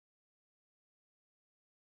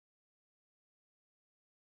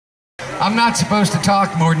I'm not supposed to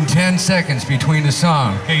talk more than 10 seconds between a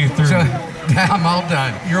song. Okay, you're through. So, I'm all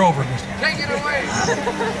done. You're over, mister. Take it away.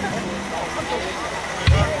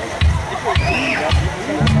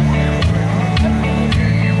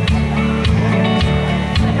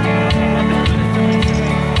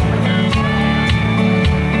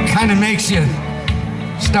 Kind of makes you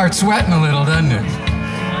start sweating a little, doesn't it?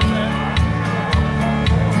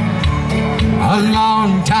 A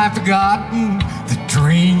long time forgotten, the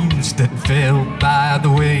dreams that fell by the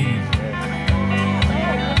way.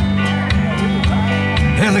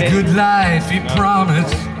 Hell, a good life he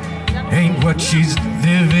promised ain't what she's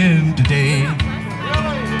living today.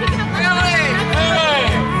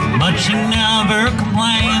 But she never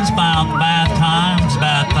complains about the bad times,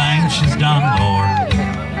 bad things she's done, Lord.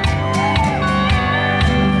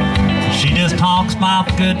 She just talks about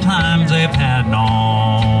the good times they've had and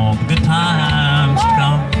all the good times to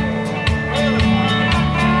come.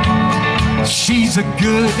 She's a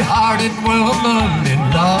good-hearted woman in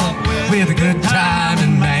love with a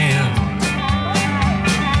good-timing man.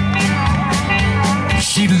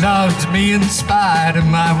 She loves me in spite of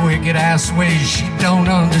my wicked-ass ways she don't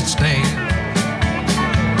understand.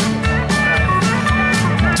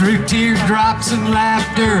 Through teardrops and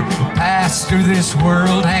laughter, we'll pass through this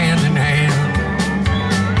world hand in hand.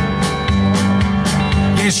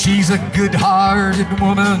 Yeah, she's a good-hearted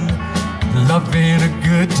woman, loving a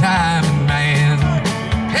good-timing man.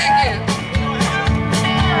 Take it!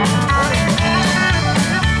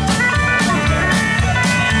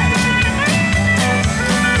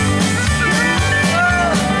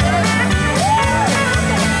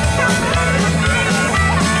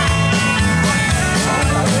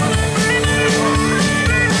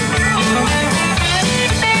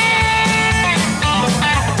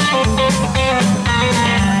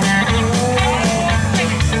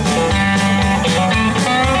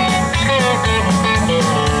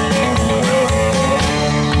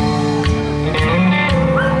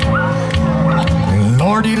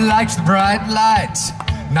 He likes the bright lights,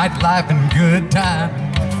 nightlife and good time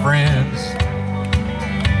with friends.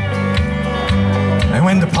 And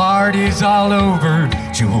when the party's all over,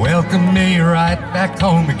 she'll welcome me right back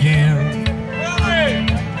home again.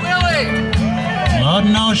 Willie! Lord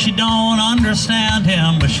knows she don't understand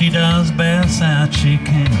him, but she does best that she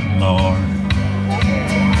can, Lord.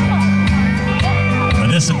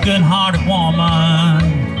 But this is a good-hearted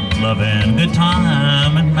woman, loving good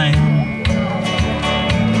time and man.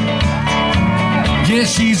 Yeah,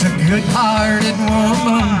 she's a good-hearted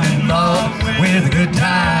woman in love with a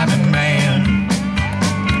good-timing man.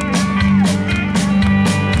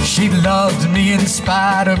 She loves me in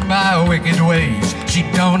spite of my wicked ways she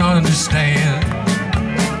don't understand.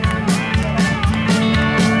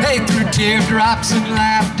 Hey, through teardrops and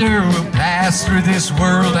laughter, we'll pass through this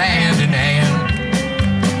world hand in hand.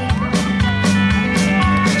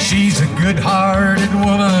 She's a good-hearted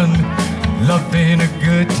woman, loving a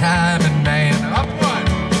good-timing man. Up one.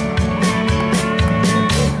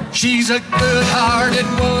 She's a good-hearted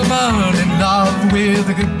woman in love with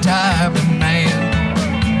a good-timing man.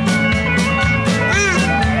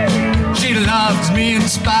 She loves me in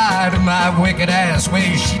spite of my wicked-ass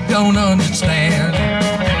ways she don't understand.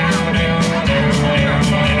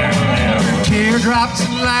 Teardrops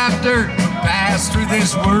and laughter pass through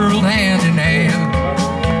this world hand in hand.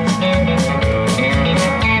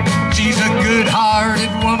 She's a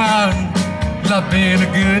good-hearted woman, loving a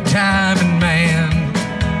good-timing man.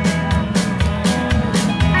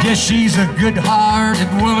 Yes, she's a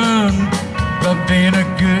good-hearted woman, loving a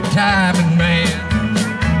good-timing man.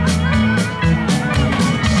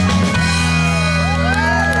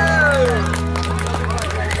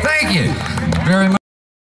 Thank you very much.